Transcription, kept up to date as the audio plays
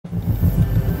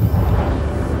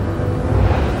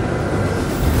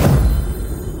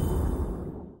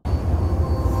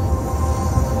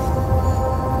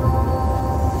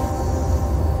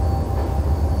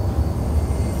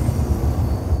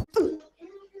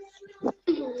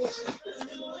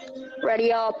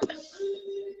Ready up.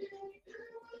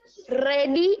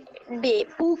 Ready, de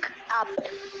pook up.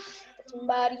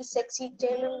 Body sexy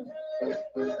denim.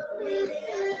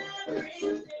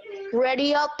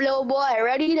 Ready up, little boy.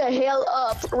 Ready the hell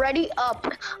up. Ready up.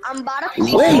 I'm about to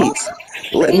Wait,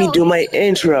 let me do my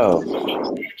intro.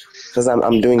 Cause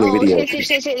I'm doing a video.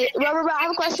 Shit. Bro, I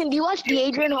have a question. Do you watch the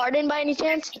Adrian Harden by any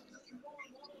chance?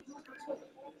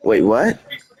 Wait, what?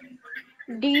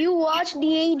 Do you watch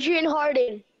the Adrian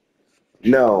Harden?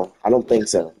 No, I don't think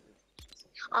so.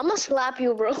 I'ma slap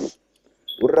you, bro.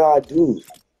 What did I do?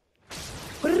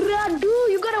 What did I do?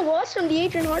 You gotta watch some the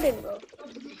Adrian Harden, bro.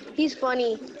 He's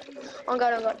funny. Oh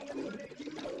god.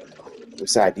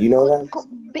 Besides, do you know that? Go.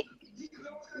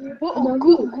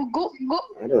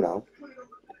 I don't know.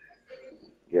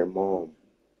 Your mom.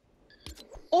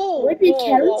 Oh, What did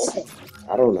Kevin say?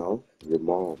 I don't know. Your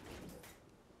mom.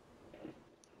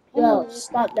 Yo,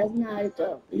 stop. That's not a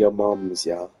joke. Your mom is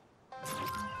y'all.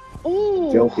 Ooh.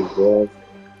 Joking, bro.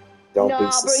 Don't be Nah,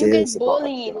 so bro, you serious get about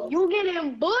bullied. it. You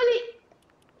getting bullied.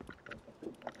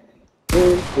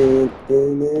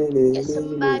 Get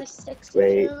somebody sexy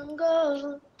Wait.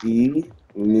 jungle. Me,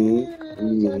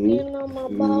 Sucking on my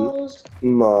balls.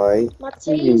 my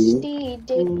Tasty,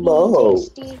 dick Mo.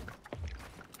 tasty.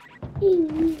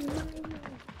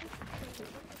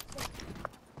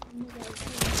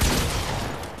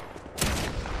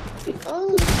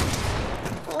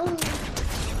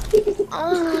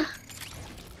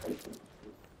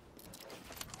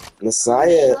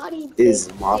 Messiah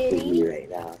is mocking me right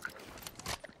now.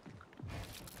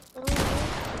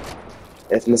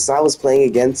 If Messiah was playing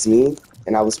against me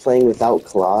and I was playing without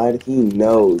CLAWED, he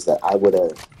knows that I would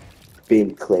have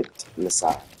been clipped,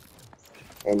 Messiah.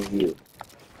 And you.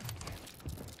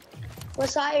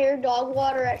 Messiah, you're dog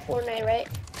water at Fortnite, right?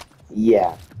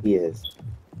 Yeah, he is.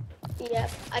 Yeah,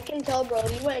 I can tell, bro.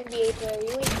 You went NBA player.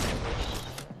 You ain't.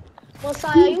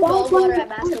 Messiah, you dog water at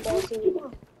basketball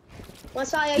too.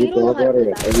 Messiah, you don't know how to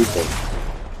play basketball.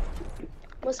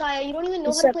 Messiah, you don't even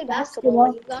know how to play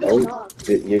basketball. You gotta stop.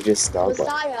 You're just dog water.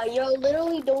 Messiah, you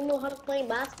literally don't know how to play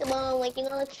basketball. Like, you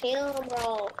gotta chill,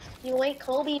 bro. You ain't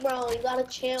Kobe, bro. You gotta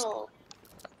chill.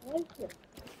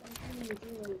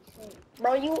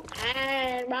 Bro, you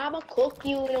bro, I'ma cook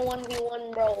you in a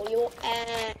 1v1, bro.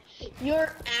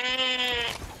 You're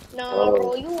nah,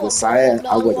 bro, you a Messiah, I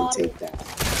dog wouldn't water. take that.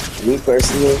 Me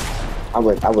personally, I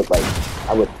would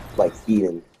beat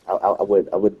him. I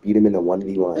would beat him in a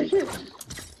 1v1.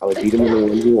 I would beat him in a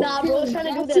 1v1. Nah, bro, I was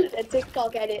trying to do the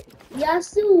TikTok edit.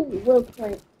 Yasu will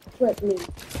clip me.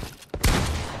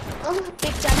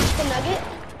 Big Daddy Chicken Nugget.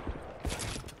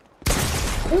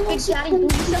 Big Daddy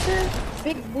Booty Sucker.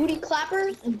 Big Booty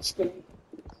Clapper. I'm just kidding.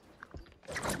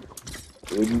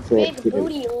 Big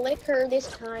Booty Licker this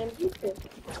time.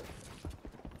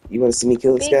 You want to see me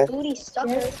kill this guy? Big Booty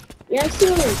Sucker.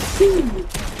 Yasu,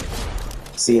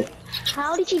 See?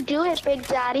 How did you do it, Big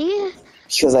Daddy?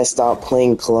 Because I stopped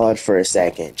playing CLAWED for a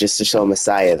second, just to show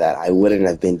Messiah that I wouldn't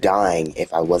have been dying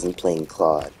if I wasn't playing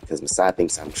CLAWED, because Messiah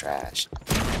thinks I'm trash.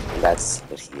 And that's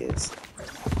what he is.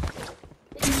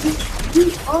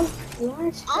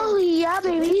 Oh yeah,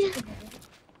 baby.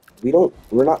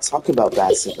 We're not talking about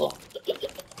basketball.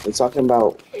 We're talking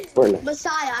about Fortnite.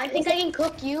 Messiah, I think I can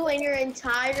cook you and your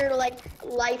entire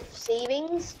life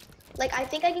savings. Like, I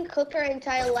think I can cook your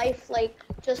entire life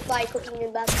just by cooking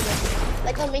in basketball.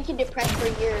 Like, I'll make you depressed for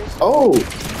years. Oh!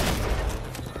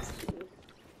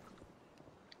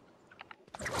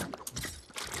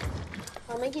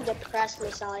 I'll make you depressed,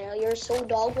 Messiah. You're so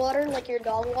dog water, like you're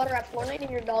dog water at Fortnite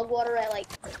and you're dog water at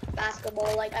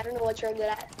basketball. Like, I don't know what you're good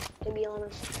at, to be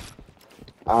honest.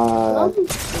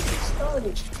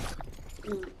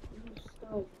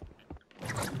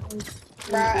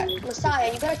 Bruh,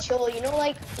 Messiah, you gotta chill. You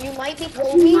know, you might be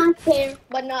Kobe,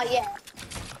 but not yet.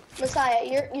 Messiah,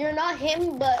 you're not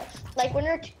him, but when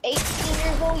you're 18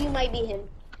 years old, you might be him.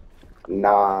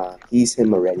 Nah, he's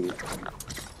him already.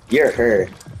 You're her,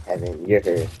 Evan. You're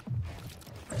her.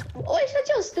 Oh, you're such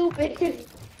a stupid.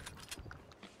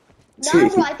 Nah,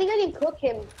 bro, I think I can cook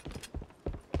him.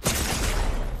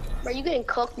 Bro, you getting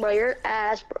cooked, bro. You're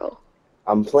ass, bro.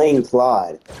 I'm playing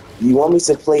CLAWED. You want me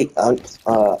to play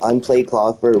unplay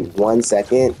CLAWED for 1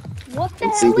 second? What the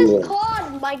hell is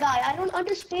CLAWED, my guy? I don't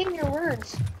understand your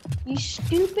words. You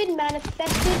stupid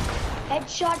manifested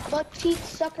headshot butt cheek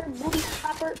sucker booty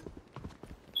clapper.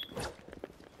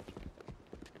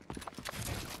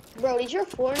 Bro, is your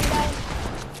foreign guy?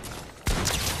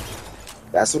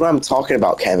 That's what I'm talking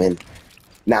about, Kevin.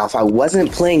 Now, if I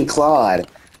wasn't playing CLAWED,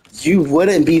 you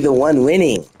wouldn't be the one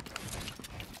winning.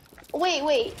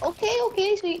 Wait. Okay.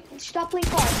 So stop playing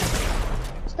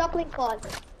CLAWED. Stop playing CLAWED.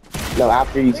 No,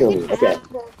 after you kill me. Okay.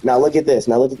 Now look at this.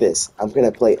 Now look at this. I'm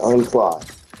gonna play unclawed.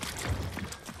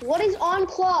 What is on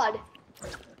Claude?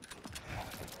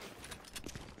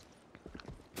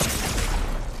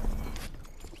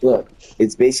 Look,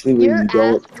 it's basically where You're you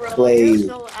don't ass, bro. play. You're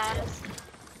so ass.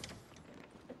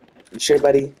 You sure,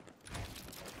 buddy?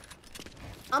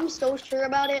 I'm so sure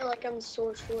about it. Like I'm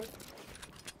so sure.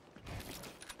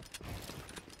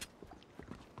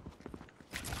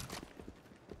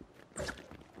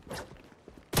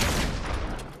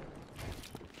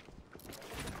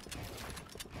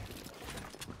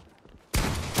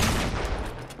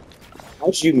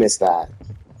 How'd you miss that?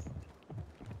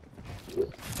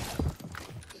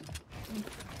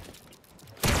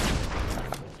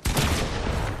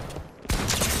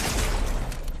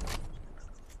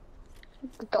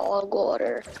 Dog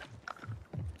water.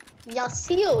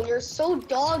 Yasil, you're so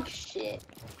dog shit.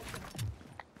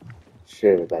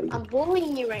 Sure, buddy. I'm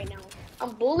bullying you right now.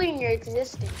 I'm bullying your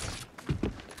existence.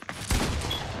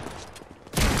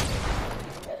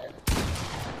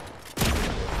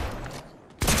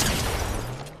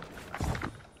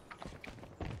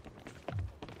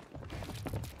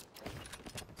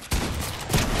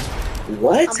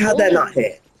 What? I'm How'd that bullying not you.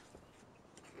 hit?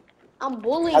 I'm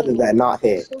bullying How did that not you.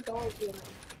 hit? You're so dog water.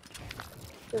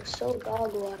 You're so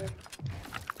dog water.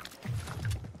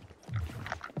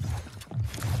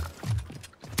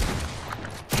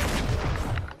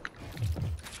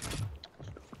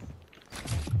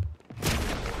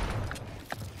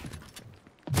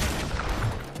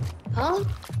 Huh?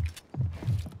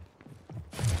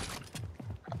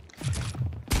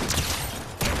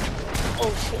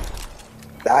 Oh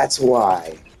shit. That's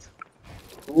why.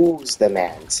 Who's the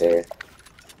man, sir?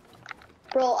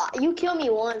 Bro, you killed me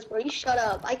once, bro. You shut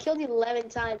up. I killed you 11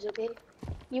 times, okay?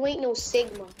 You ain't no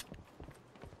Sigma.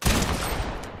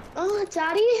 Oh,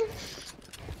 daddy.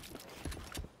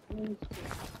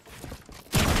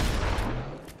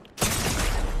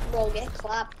 Bro, get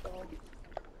clapped, bro.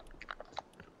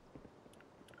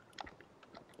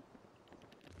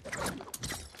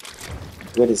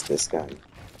 What is this gun?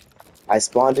 I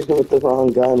spawned in with the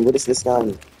wrong gun. What is this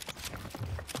gun?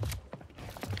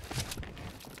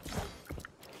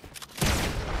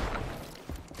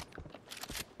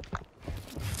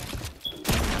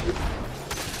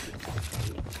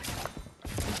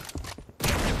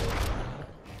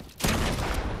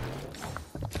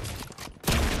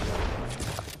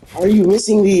 How are you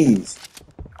missing these?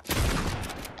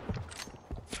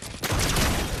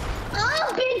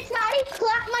 Oh, big daddy,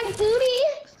 clap my booty.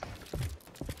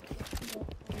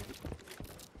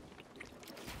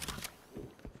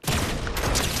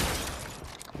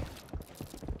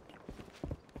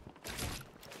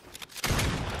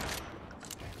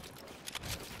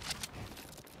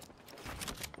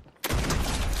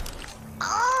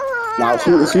 Now,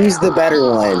 who's the better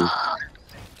one?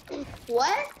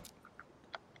 What?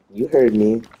 You heard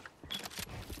me.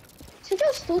 Such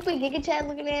a stupid Giga Chad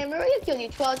looking at him. Remember, you killed you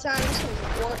 12 times.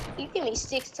 You killed me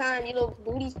 6 times, you little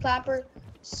booty clapper,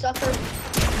 sucker.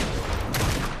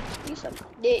 You suck my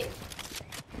dick.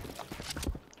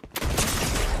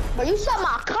 Bro, you suck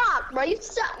my cock, bro. You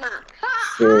suck my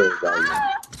cock. Sure, buddy.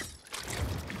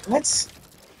 What?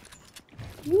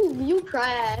 You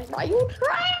trash, bro. You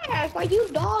trash, bro. You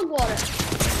dog water.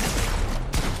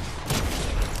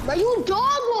 Bro, you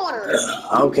dog water.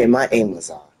 Okay, my aim was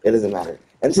off. It doesn't matter.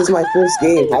 And this is my first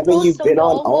game. Haven't you So been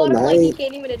on dog all water, like, you night?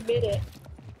 can't even admit it.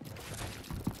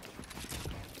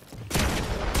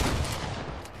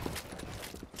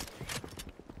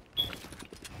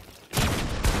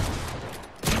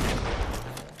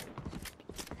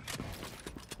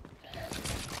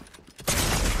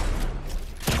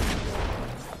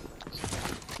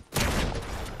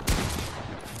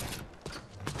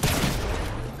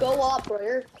 Go up, bro.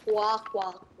 You're quack,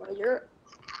 bro. You're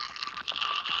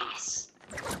ass.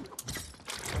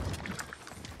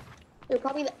 You're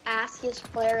probably the assiest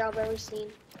player I've ever seen.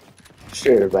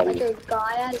 Sure, Like buddy. your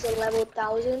guy is a level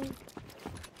 1000.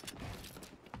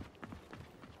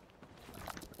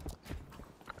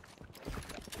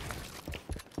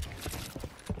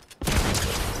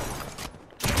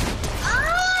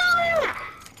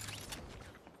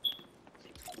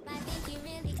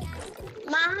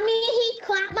 Mommy, he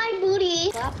clapped my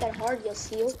booty. Clap that hard, you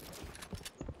seal.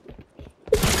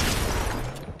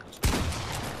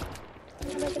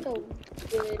 Look at the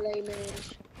good lay man.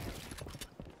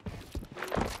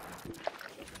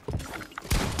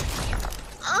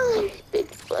 Oh, big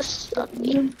bust up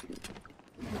me.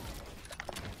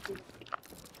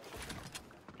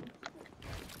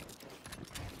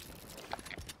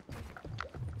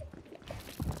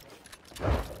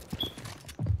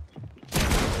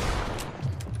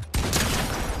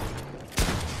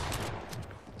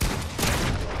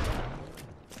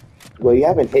 Well, you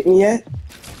haven't hit me yet?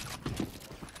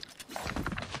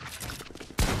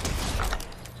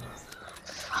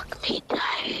 Fuck me,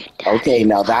 Daddy. Okay,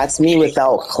 now that's me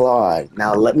without Claude.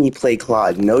 Now let me play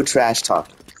Claude. No trash talk.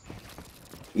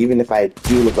 Even if I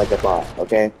do look like a bot,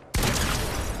 okay?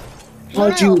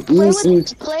 How'd you lose me?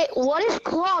 What is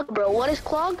clog, bro? What is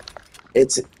clog?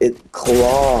 It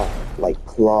claw, like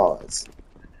claws.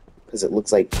 Because it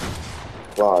looks like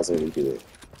claws when you do it.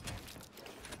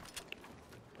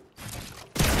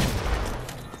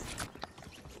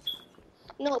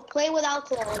 No, play without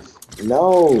claws.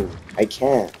 No, I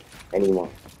can't anymore.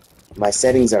 My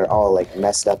settings are all like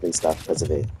messed up and stuff because of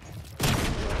it.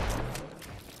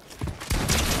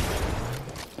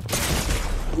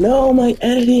 No, my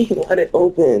editing let it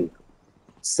open.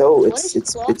 So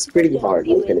it's pretty hard.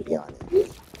 I'm gonna be honest.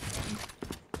 If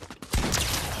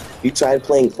you tried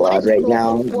playing Claude right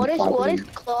now, what is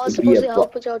claws would be supposed to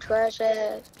help with your trash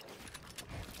ass?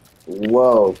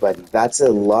 Whoa, but that's a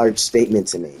large statement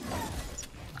to make.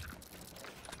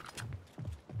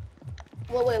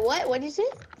 Wait, what? What did you say?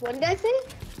 What did I say?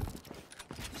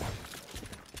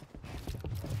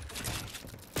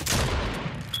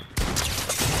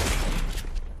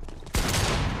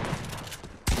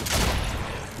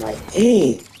 My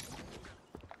aim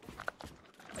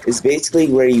is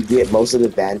basically where you get most of the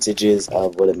advantages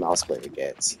of what a mouse player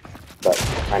gets, but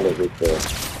kind of with the.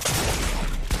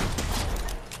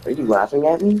 Are you laughing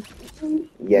at me?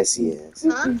 Yes, he is.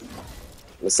 Huh?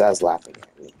 Messiah's laughing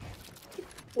at me.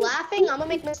 Laughing? I'm gonna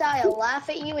make Messiah laugh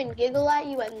at you and giggle at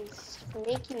you and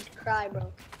make you cry,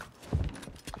 bro.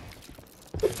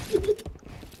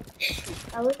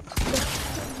 I was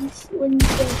when you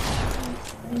said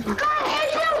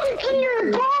In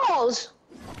your balls!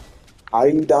 How are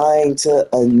you dying to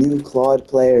a new Claude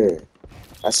player?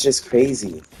 That's just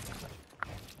crazy.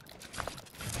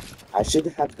 I should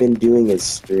have been doing a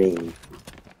stream.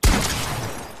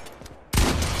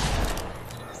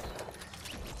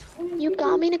 You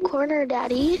got me in a corner,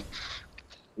 Daddy.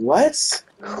 What?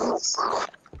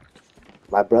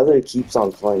 My brother keeps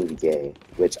on calling me gay,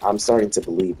 which I'm starting to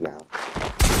believe now.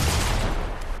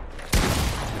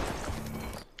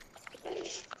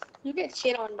 You get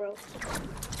shit on, bro.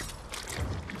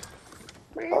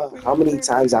 How many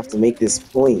times I have to make this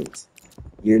point?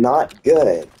 You're not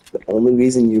good. The only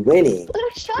reason you're winning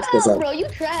Shut is because up, bro. You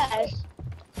trash.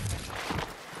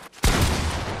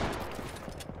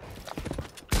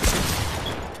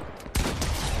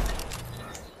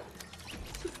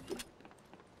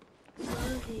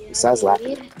 Besides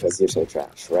laughing because you're so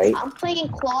trash, right? I'm playing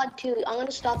Claude too. I'm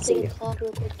gonna stop playing Claude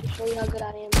real quick to show you how good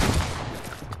I am.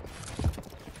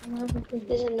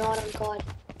 This is not on Claude.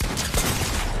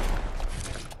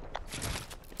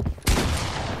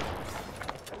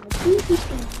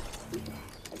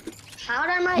 How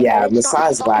did my Yeah, edits not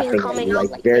Messiah's fucking laughing at coming you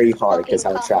out like very this hard because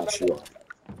fucking how time, trash bro? you are.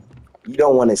 You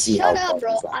don't want to see Shut how up,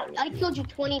 bro. he's laughing I at you. killed you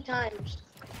 20 times.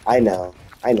 I know.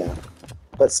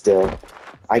 But still,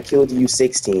 I killed you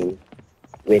 16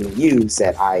 when you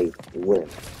said I win.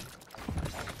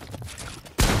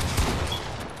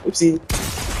 Oopsie.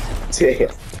 Damn.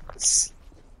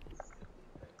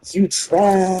 You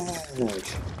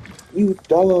trash. You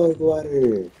dog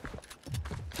water.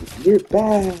 You're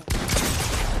bad.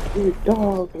 You're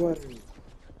dog water.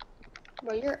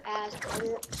 Bro, you're ass,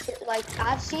 bro. Like,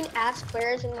 I've seen ass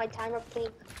players in my time of playing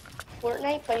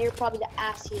Fortnite, but you're probably the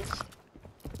assiest.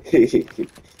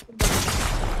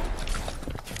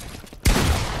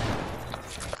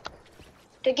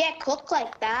 To get cooked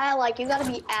like that, like, you gotta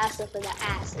be ass for the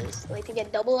asses. Like, to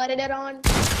get double edited on.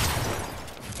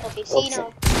 Okay, see, Okay.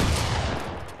 now.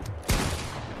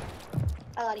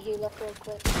 I gotta heal up real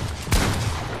quick.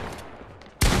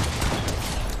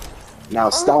 Now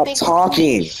stop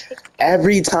talking.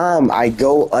 Every time I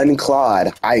go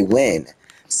unclawed, I win.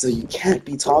 So you can't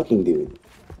be talking, dude.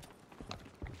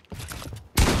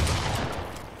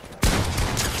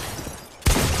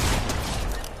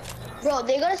 Bro,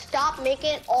 they gotta stop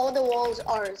making all the walls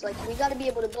ours. Like, we gotta be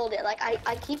able to build it. Like,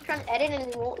 I keep trying to edit and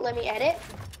it won't let me edit.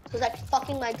 So it's like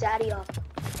fucking my daddy up.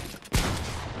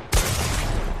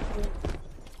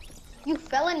 You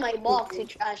fell in my box, you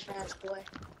trash ass boy.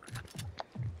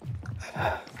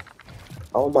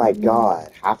 Oh my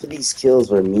god, half of these kills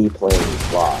were me playing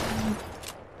Claude.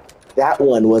 That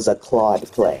one was a Claude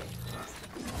play.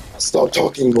 Stop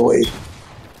talking, boy.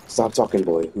 Stop talking,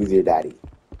 boy. Who's your daddy?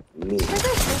 Me.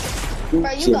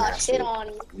 Bro, you got shit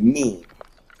on. Me.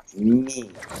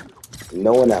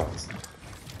 No one else.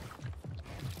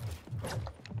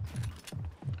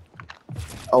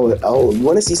 Oh, you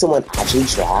want to see someone actually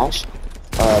trash?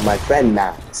 My friend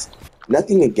Max.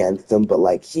 Nothing against him, but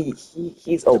like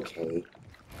he's okay.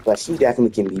 but she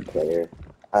definitely can be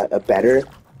a better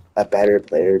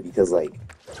player because like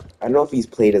I don't know if he's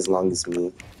played as long as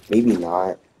me. Maybe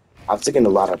not. I've taken a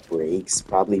lot of breaks,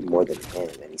 probably more than him,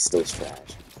 and he's still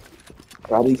trash.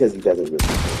 Probably because he doesn't really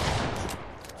play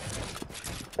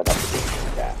about the game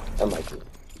like that. Unlike me.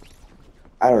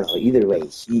 I don't know. Either way,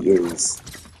 he is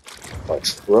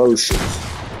atrocious.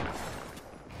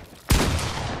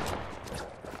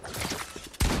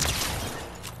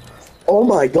 Oh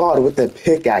my god, with the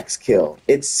pickaxe kill.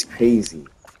 It's crazy.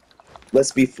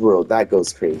 Let's be for real, that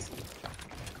goes crazy.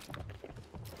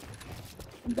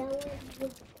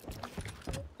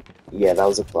 Yeah, that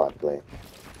was a clawed play.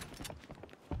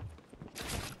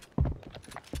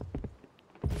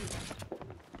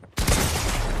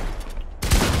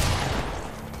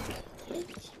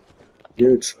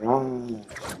 You're trash.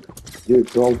 You're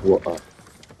dog water.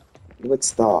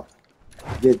 What's that?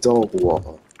 You're dog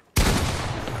water.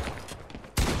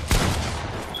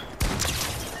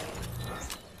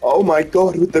 Oh my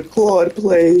god, with the clawed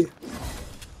play.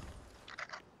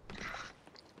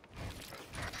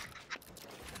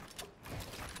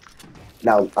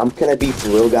 Now, I'm gonna be for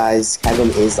real, guys. Kevin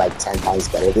is like 10 times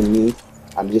better than me.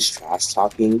 I'm just trash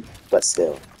talking, but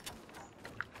still.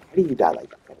 How do you die like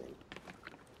that, Kevin?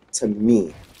 To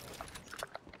me.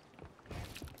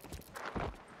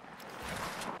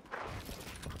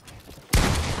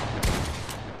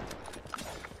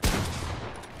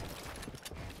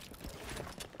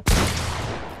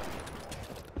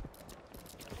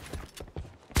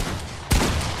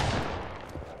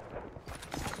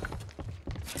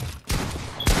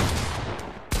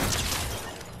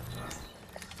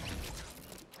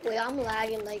 Wait, I'm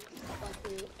lagging like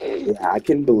fucking. Yeah, I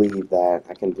can believe that.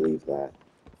 I can believe that.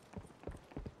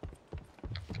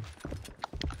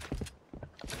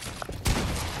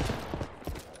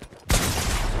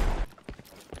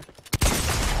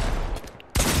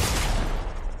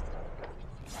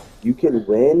 You can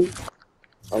win?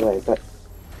 Alright, but...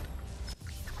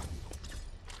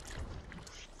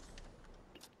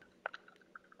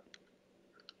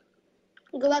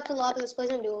 Go back to lobby, let's play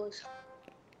some duos.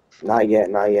 Not yet,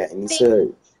 not yet. And you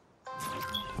said...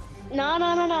 No,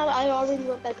 I already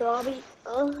went back to lobby.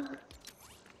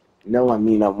 No, I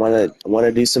mean, I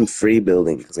wanna do some free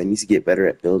building, because I need to get better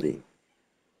at building.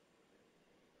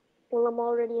 Well, I'm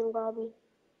already in lobby.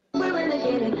 Kevin,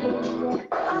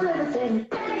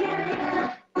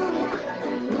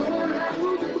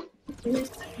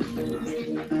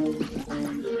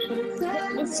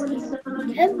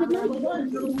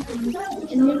 and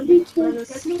then we can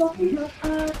stop.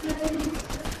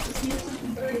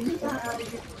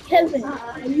 Kevin,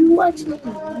 are you watching me?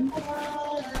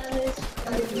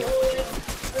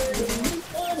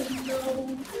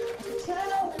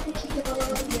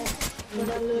 When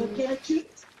I look at you,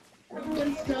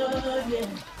 I'm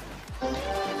studying.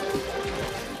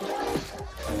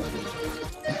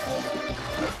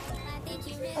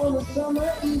 On a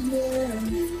summer evening,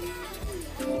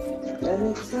 and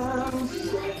it sounds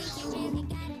so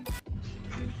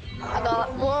I got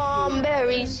warm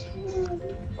berries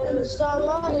in the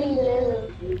summer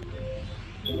evening.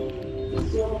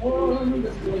 so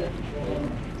wonderful.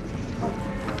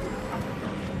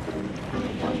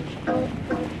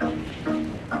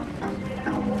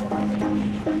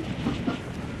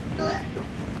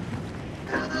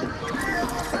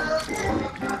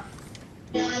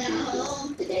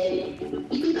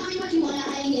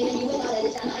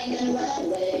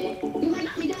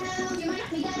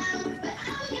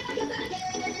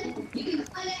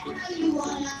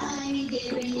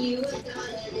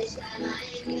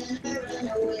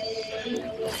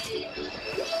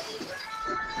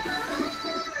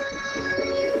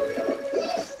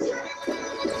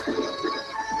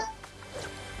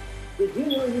 Did you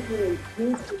know you can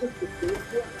increase the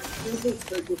Facebook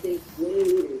so that they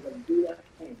wait and do that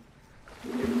thing?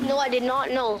 No, I did not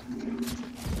know.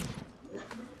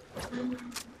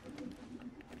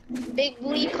 Big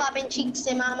booty clapping cheeks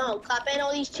in my mouth. Clapping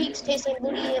all these cheeks, tasting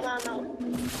booty in my mouth.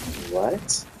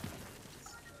 What?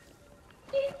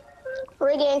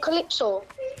 Reggae and Calypso.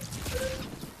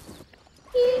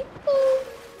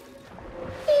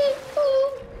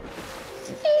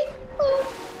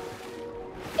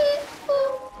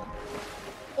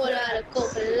 Pour out a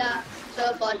Coca-Cola,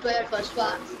 serve for 12 for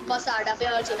swap. Cause I had a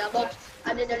beers in a box.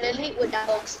 I did a lily with a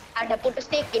box. I had to put a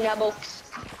steak in a box.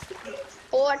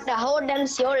 What the hell damn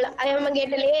soul? I am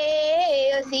getting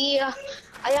lazy.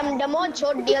 I am the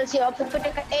mocho DLC of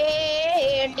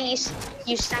Pupitatis.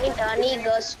 You signed a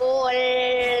nigga soul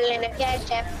in a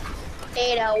ketchup.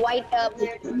 Made a white up.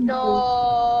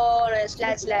 No, gonna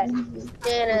slash.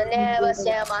 Never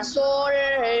sell my soul.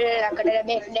 I could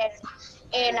admit that.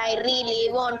 And I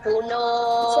really want to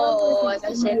know. As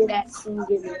I said that.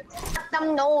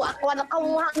 Tâm nô à qua nó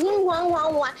không hoang hiên hoang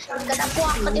hoang hoang cái ta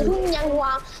qua cái tiếng hung nhang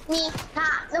hoang mi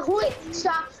ha nó hui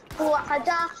sa qua cái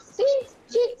da chi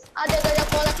chi ada cái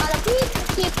qua cái chi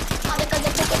chi ada cái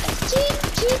chi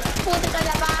chi qua cái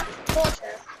ba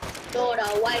poster đồ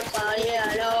đầu quay phải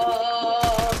lo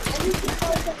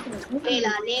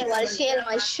là nè vào shell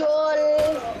my soul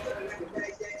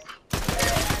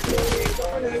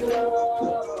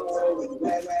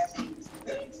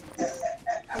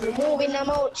I'm moving them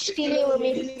out, stealing with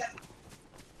me.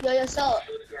 Yo, yourself.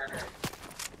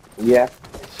 Yeah.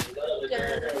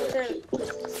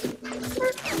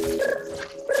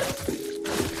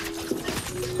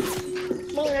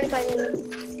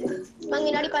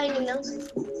 Mangin na di pahingin lang.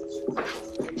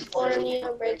 Or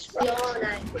niya breaks for all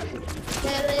night.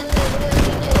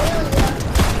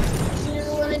 You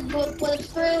wanna go for the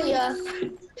thrill, yeah.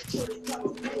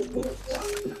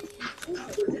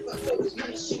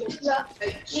 Yeah,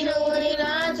 you don't want it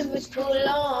on to be too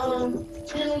long.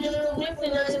 You don't want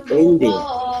to be too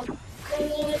long. In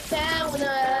the town when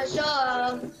I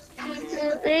saw.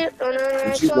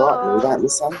 Did you not know that,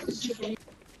 Miss Sam?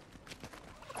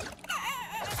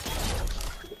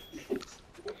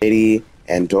 City,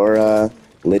 Andorra,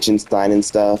 Liechtenstein and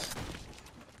stuff.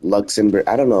 Luxembourg.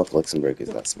 I don't know if Luxembourg is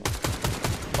that small.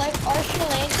 Like our Sri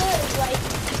Lanka is like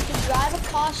to drive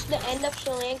across the end of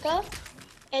Sri Lanka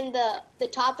and the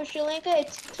top of Sri Lanka,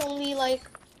 it's only like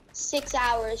 6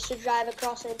 hours to drive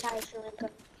across the entire Sri Lanka.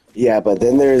 Yeah, but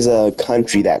then there's a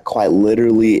country that quite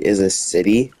literally is a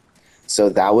city. So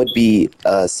that would be,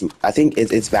 I think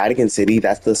it's Vatican City.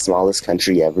 That's the smallest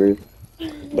country ever.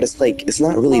 But it's like, it's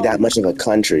not really that much of a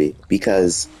country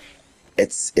because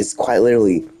it's quite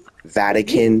literally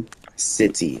Vatican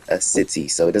City, a city.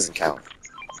 So it doesn't count.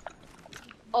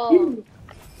 Oh,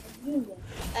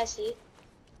 I see.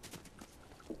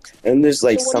 And there's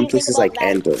like So what do some you think places about like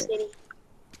Vatican Andorra. City?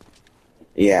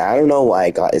 Yeah, I don't know why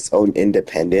it got its own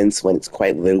independence when it's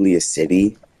quite literally a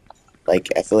city. Like,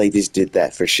 I feel like they just did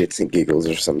that for shits and giggles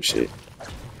or some shit.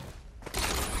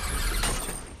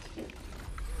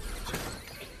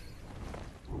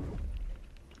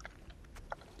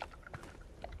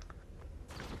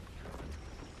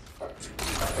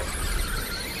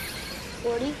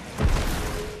 Forty.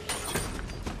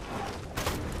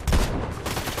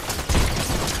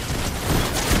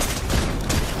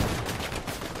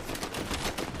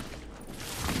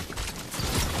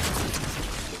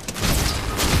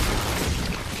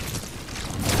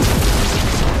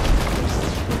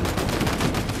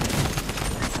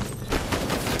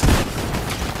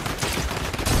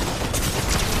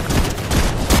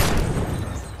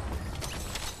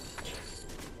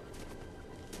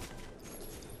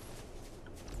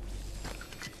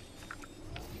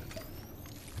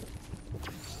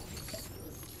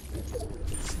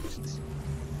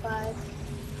 Five,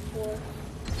 four,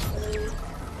 three,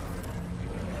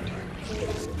 two,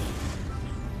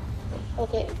 one.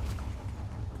 Okay.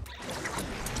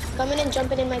 Come in and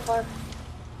jump in my car.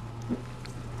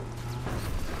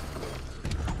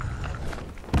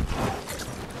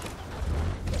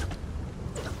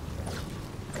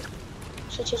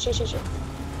 Shit.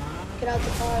 Get out the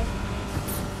car.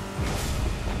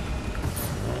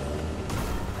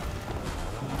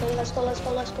 Okay, let's go.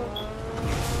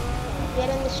 Get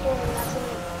in the store and that's it.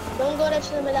 Don't go next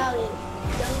to the medallion.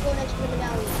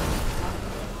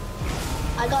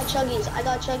 I got chuggies,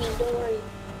 don't worry.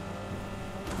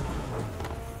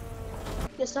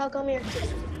 Just all come here.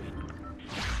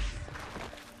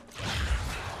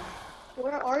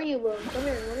 Where are you, bro? Come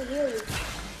here, I wanna heal you.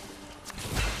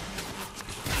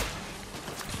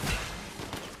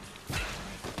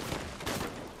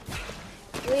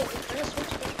 Wait, I'm trying to switch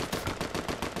them.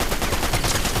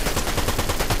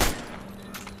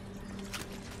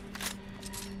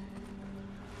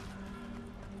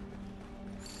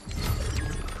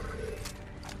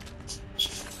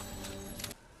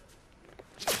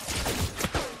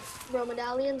 Bro,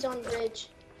 medallion's on bridge.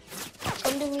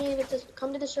 Come to me with this.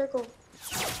 Come to the circle.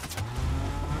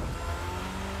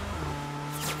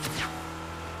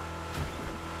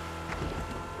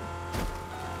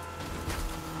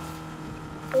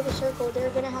 Go to the circle. They're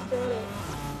gonna have to rotate.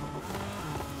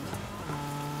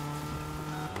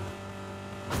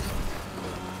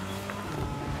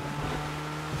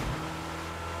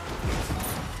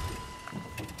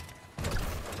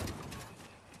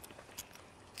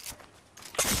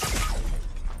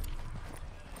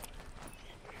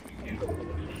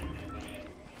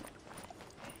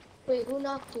 Wait, who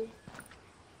knocked you?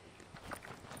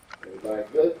 Everybody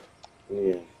good?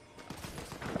 Yeah.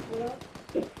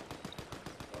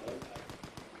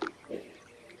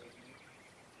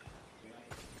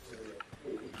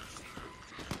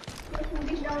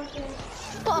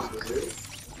 Fuck.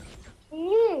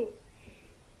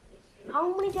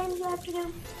 How many times do I have to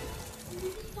do?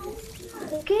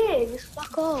 Okay, just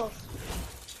fuck off.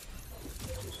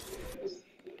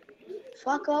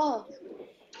 Fuck off.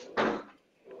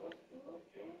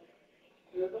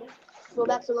 Go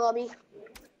back to the lobby.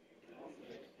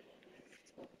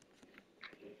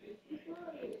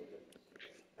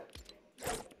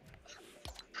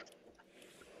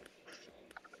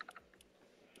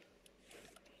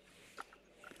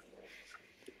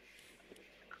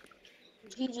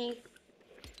 GG.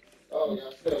 Oh, yeah,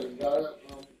 so you got it.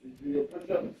 You do your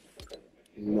push-up.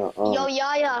 No. Yo,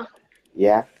 Yaya.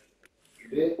 Yeah.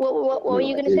 What were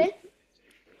you No, I gonna didn't. say?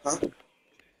 Huh?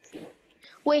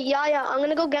 Wait, Yaya, I'm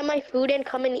gonna go get my food and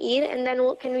come and eat, and then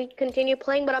can we continue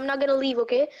playing? But I'm not gonna leave,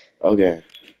 okay? Okay.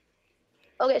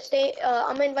 Okay, stay.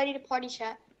 I'm gonna invite you to party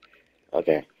chat.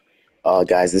 Okay.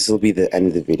 Guys, this will be the end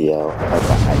of the video.